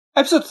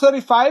Episode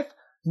 35,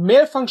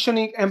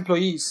 Malfunctioning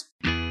Employees.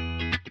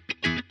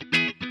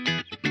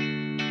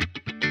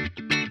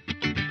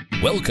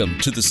 Welcome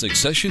to the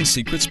Succession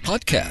Secrets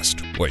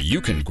Podcast, where you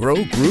can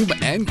grow, groom,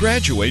 and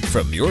graduate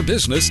from your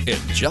business in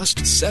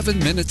just 7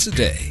 minutes a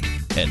day.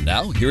 And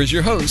now, here is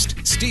your host,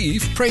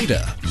 Steve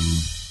Prada.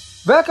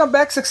 Welcome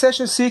back,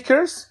 Succession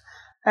Seekers.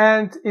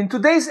 And in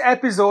today's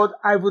episode,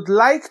 I would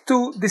like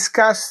to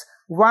discuss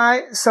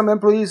why some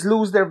employees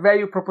lose their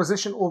value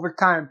proposition over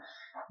time.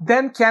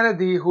 Dan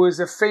Kennedy, who is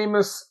a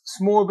famous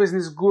small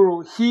business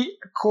guru, he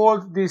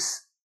called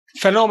this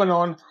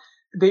phenomenon,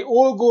 they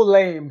all go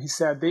lame, he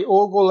said. They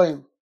all go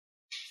lame.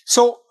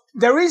 So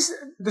there is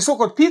the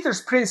so-called Peter's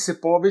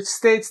principle, which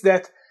states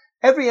that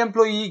every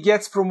employee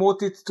gets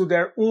promoted to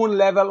their own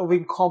level of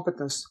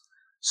incompetence.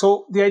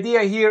 So the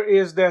idea here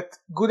is that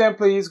good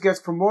employees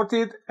get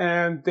promoted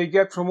and they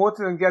get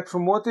promoted,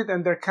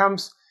 and there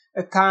comes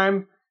a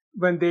time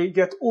when they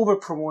get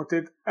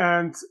over-promoted,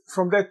 and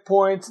from that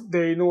point,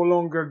 they no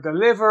longer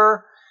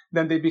deliver,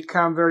 then they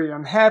become very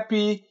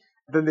unhappy,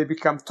 then they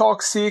become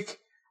toxic.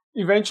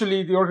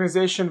 Eventually, the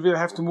organization will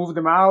have to move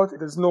them out.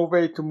 There's no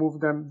way to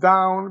move them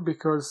down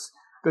because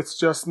that's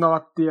just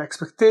not the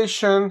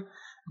expectation.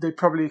 They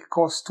probably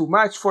cost too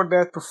much for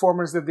that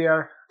performance that they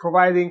are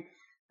providing,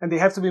 and they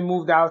have to be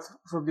moved out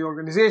from the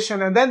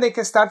organization. And then they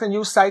can start a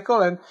new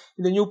cycle, and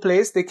in the new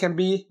place, they can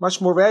be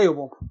much more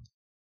valuable.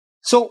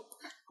 So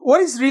what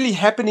is really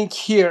happening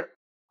here?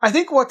 I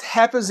think what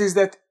happens is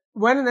that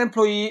when an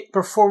employee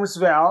performs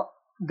well,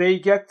 they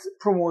get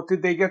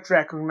promoted, they get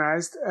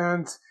recognized,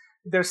 and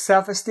their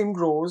self-esteem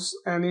grows.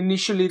 And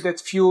initially that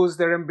fuels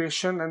their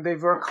ambition and they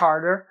work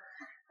harder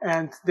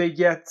and they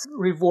get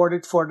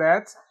rewarded for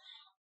that.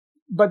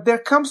 But there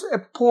comes a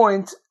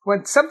point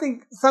when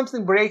something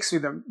breaks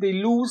with them. They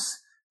lose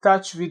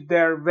touch with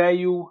their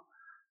value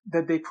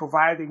that they're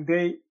providing.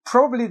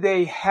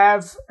 They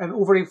have an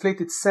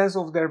overinflated sense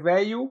of their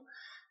value,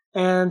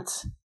 and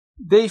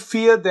they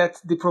feel that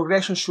the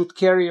progression should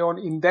carry on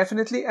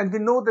indefinitely. And we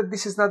know that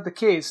this is not the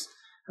case.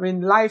 I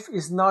mean, life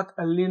is not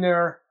a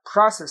linear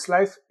process.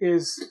 Life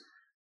is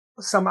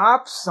some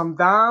ups, some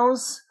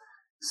downs,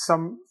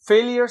 some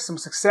failures, some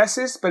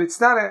successes, but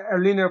it's not a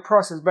linear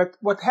process. But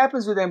what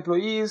happens with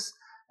employees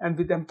and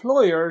with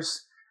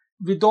employers,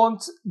 we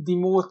don't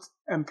demote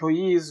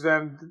employees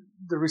when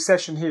the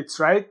recession hits,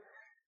 right?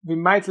 We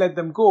might let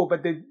them go,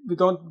 but we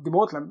don't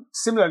demote them.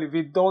 Similarly,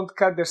 we don't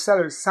cut their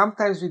salaries.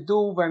 Sometimes we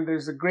do when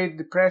there's a Great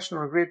Depression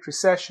or a Great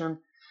Recession.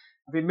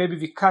 Maybe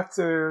we cut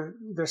their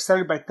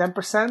salary by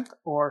 10%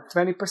 or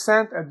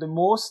 20% at the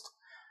most,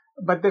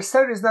 but their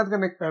salary is not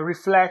going to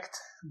reflect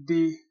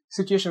the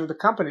situation of the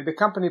company. The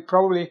company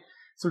probably,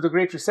 through the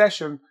Great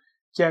Recession,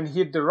 can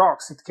hit the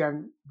rocks. It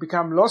can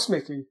become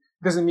loss-making.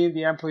 Doesn't mean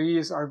the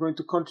employees are going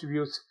to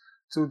contribute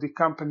to the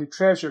company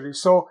treasury.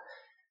 So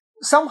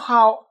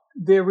somehow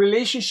the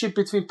relationship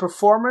between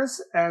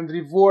performance and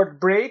reward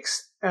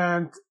breaks,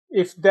 and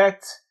if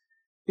that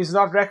is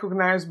not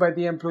recognized by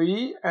the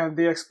employee and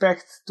they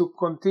expect to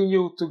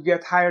continue to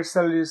get higher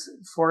salaries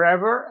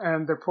forever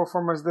and their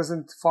performance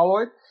doesn't follow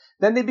it,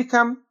 then they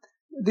become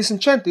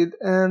disenchanted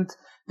and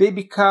they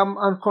become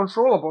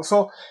uncontrollable.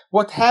 So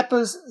what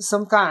happens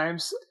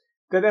sometimes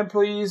that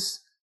employees,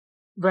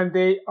 when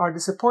they are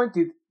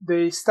disappointed,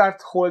 they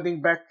start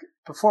holding back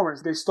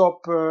performance. They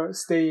stop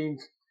staying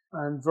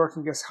and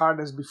working as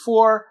hard as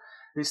before.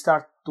 They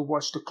start to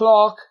watch the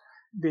clock.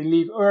 They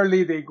leave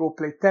early. They go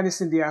play tennis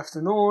in the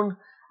afternoon.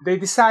 They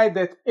decide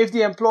that if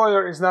the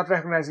employer is not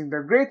recognizing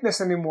their greatness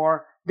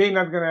anymore, they're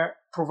not going to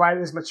provide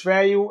as much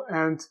value.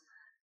 And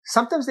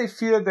sometimes they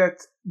feel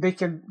that they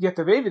can get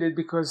away with it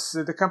because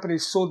the company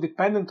is so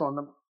dependent on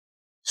them.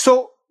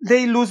 So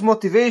they lose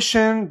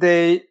motivation.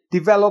 They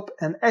develop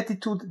an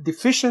attitude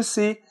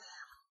deficiency.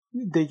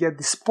 They get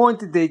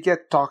disappointed. They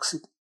get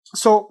toxic.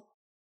 So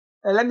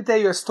let me tell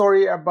you a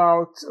story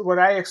about what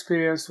I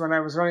experienced when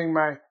I was running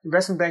my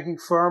investment banking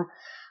firm.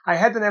 I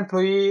had an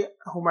employee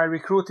whom I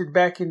recruited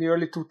back in the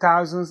early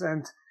 2000s,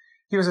 and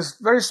he was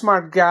a very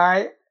smart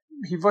guy.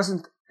 He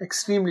wasn't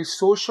extremely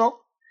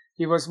social.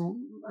 He was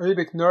a little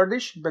bit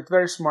nerdish, but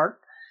very smart.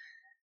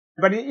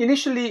 But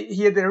initially,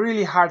 he had a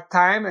really hard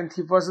time, and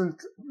he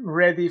wasn't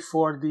ready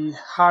for the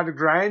hard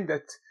grind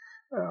that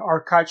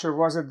our culture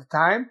was at the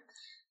time.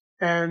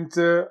 And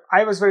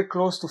I was very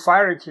close to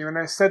firing him, and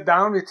I sat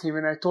down with him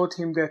and I told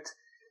him that,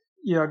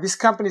 this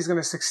company is going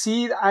to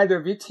succeed either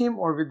with him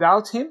or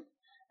without him.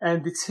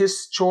 And it's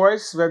his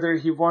choice whether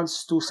he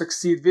wants to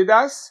succeed with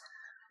us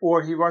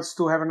or he wants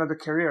to have another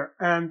career.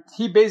 And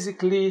he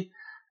basically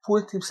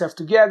put himself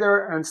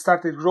together and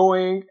started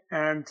growing.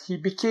 And he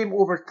became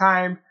over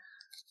time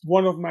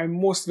one of my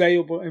most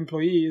valuable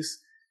employees.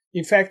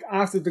 In fact,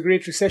 after the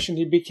Great Recession,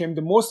 he became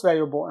the most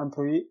valuable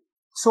employee.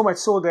 So much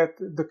so that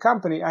the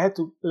company, I had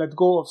to let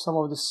go of some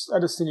of the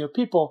other senior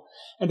people,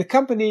 and the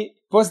company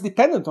was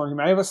dependent on him.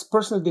 I was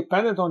personally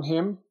dependent on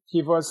him.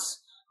 He was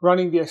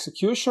running the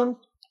execution,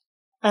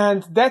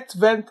 and that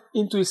went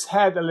into his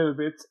head a little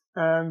bit.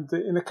 And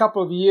in a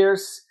couple of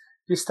years,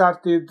 he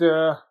started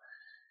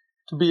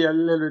to be a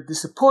little bit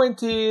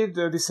disappointed,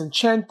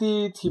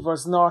 disenchanted. He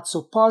was not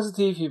so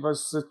positive. He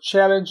was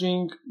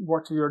challenging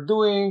what we were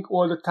doing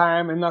all the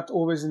time and not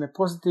always in a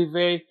positive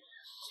way.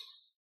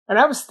 And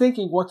I was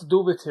thinking what to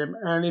do with him.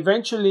 And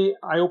eventually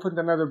I opened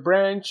another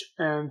branch,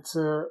 and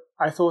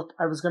I thought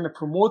I was going to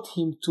promote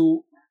him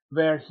to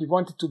where he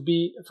wanted to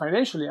be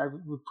financially. I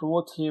would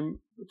promote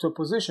him to a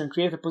position,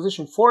 create a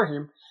position for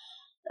him.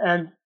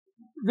 And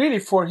really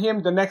for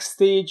him, the next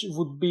stage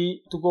would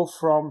be to go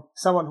from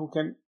someone who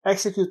can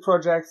execute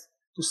projects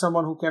to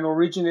someone who can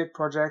originate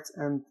projects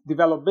and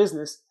develop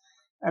business.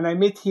 And I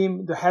made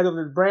him the head of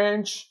the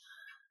branch.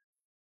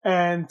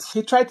 And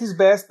he tried his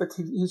best, but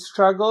he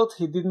struggled.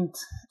 He didn't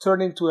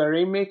turn into a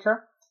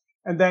rainmaker.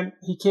 And then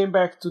he came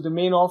back to the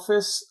main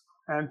office,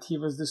 and he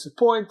was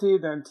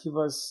disappointed, and he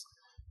was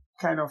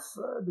kind of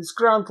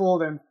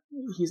disgruntled, and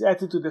his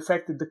attitude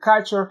affected the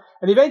culture.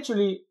 And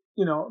eventually,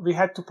 we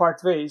had to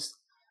part ways.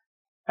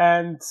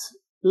 And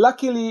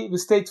luckily, we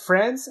stayed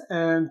friends,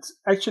 and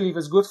actually it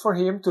was good for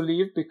him to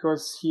leave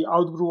because he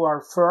outgrew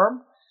our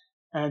firm.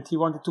 And he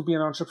wanted to be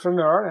an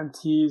entrepreneur, and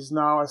he is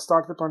now a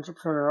startup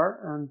entrepreneur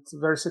and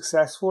very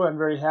successful and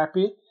very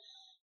happy.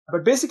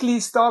 But basically, he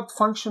stopped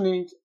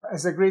functioning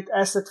as a great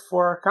asset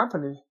for our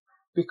company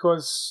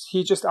because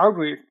he just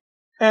outgrew it.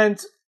 And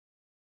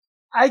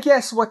I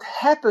guess what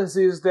happens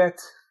is that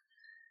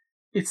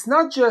it's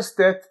not just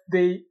that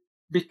they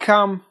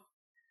become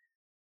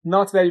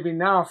not valuable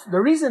enough.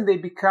 The reason they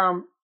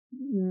become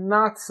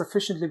not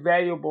sufficiently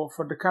valuable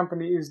for the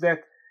company is that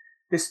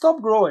they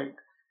stop growing.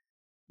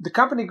 The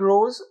company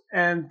grows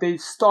and they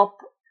stop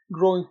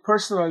growing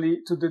personally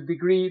to the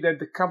degree that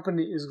the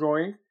company is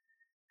growing,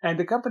 and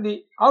the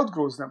company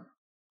outgrows them.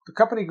 The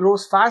company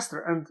grows faster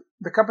and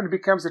the company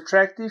becomes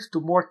attractive to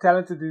more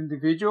talented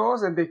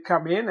individuals, and they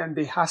come in and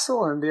they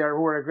hustle and they are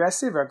more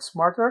aggressive and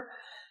smarter.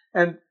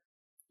 And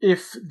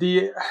if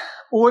the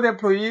old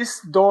employees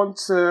don't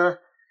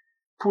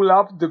pull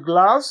up the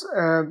gloves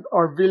and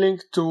are willing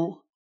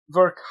to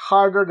work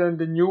harder than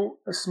the new,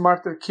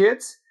 smarter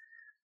kids,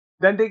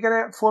 then they're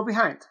going to fall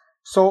behind.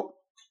 So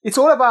it's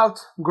all about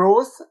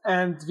growth,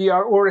 and we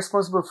are all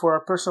responsible for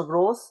our personal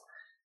growth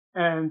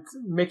and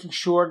making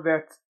sure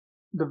that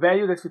the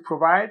value that we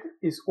provide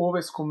is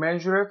always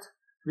commensurate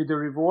with the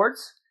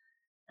rewards.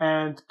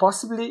 And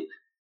possibly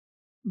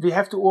we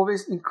have to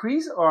always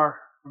increase our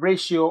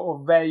ratio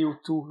of value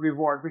to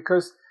reward,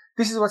 because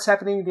this is what's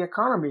happening in the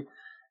economy.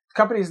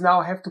 Companies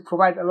now have to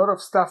provide a lot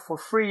of stuff for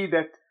free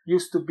that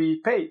used to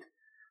be paid.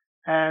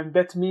 And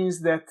that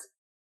means that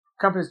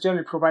companies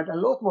generally provide a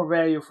lot more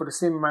value for the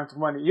same amount of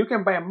money. You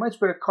can buy a much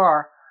better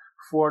car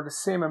for the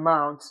same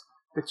amount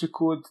that you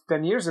could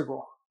 10 years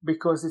ago,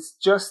 because it's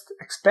just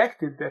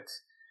expected that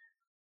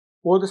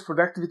all those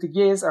productivity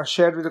gains are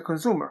shared with the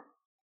consumer.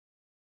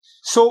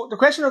 So the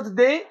question of the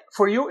day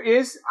for you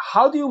is,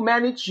 how do you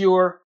manage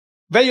your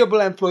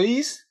valuable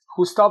employees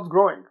who stopped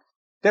growing?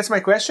 That's my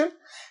question.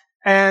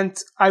 And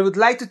I would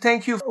like to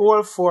thank you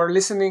all for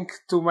listening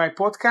to my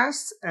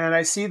podcast. And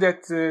I see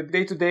that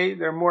day to day,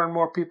 there are more and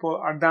more people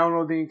are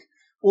downloading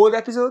old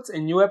episodes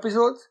and new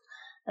episodes.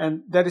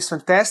 And that is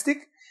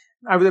fantastic.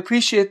 I would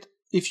appreciate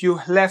if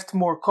you left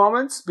more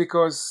comments,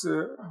 because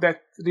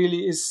that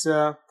really is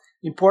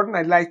important.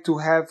 I'd like to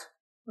have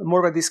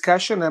more of a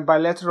discussion, a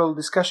bilateral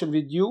discussion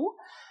with you.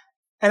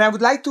 And I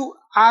would like to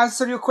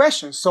answer your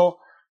questions. So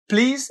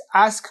please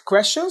ask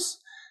questions.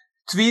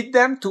 Tweet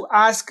them to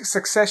Ask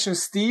Succession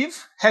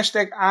Steve,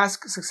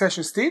 #Ask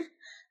Succession Steve,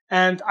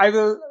 and I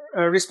will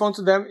respond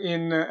to them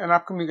in an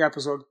upcoming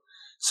episode.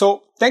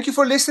 So thank you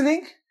for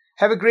listening.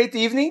 Have a great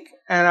evening,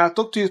 and I'll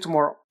talk to you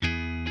tomorrow.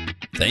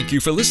 Thank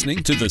you for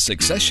listening to the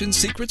Succession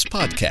Secrets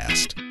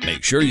Podcast.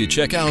 Make sure you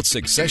check out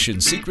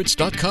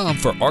successionsecrets.com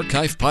for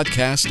archived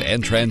podcasts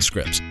and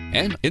transcripts,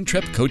 and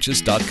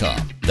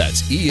entrepcoaches.com.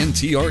 That's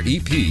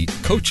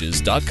ENTREP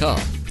coaches.com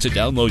to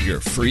download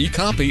your free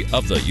copy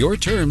of the Your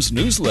Terms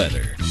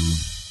newsletter.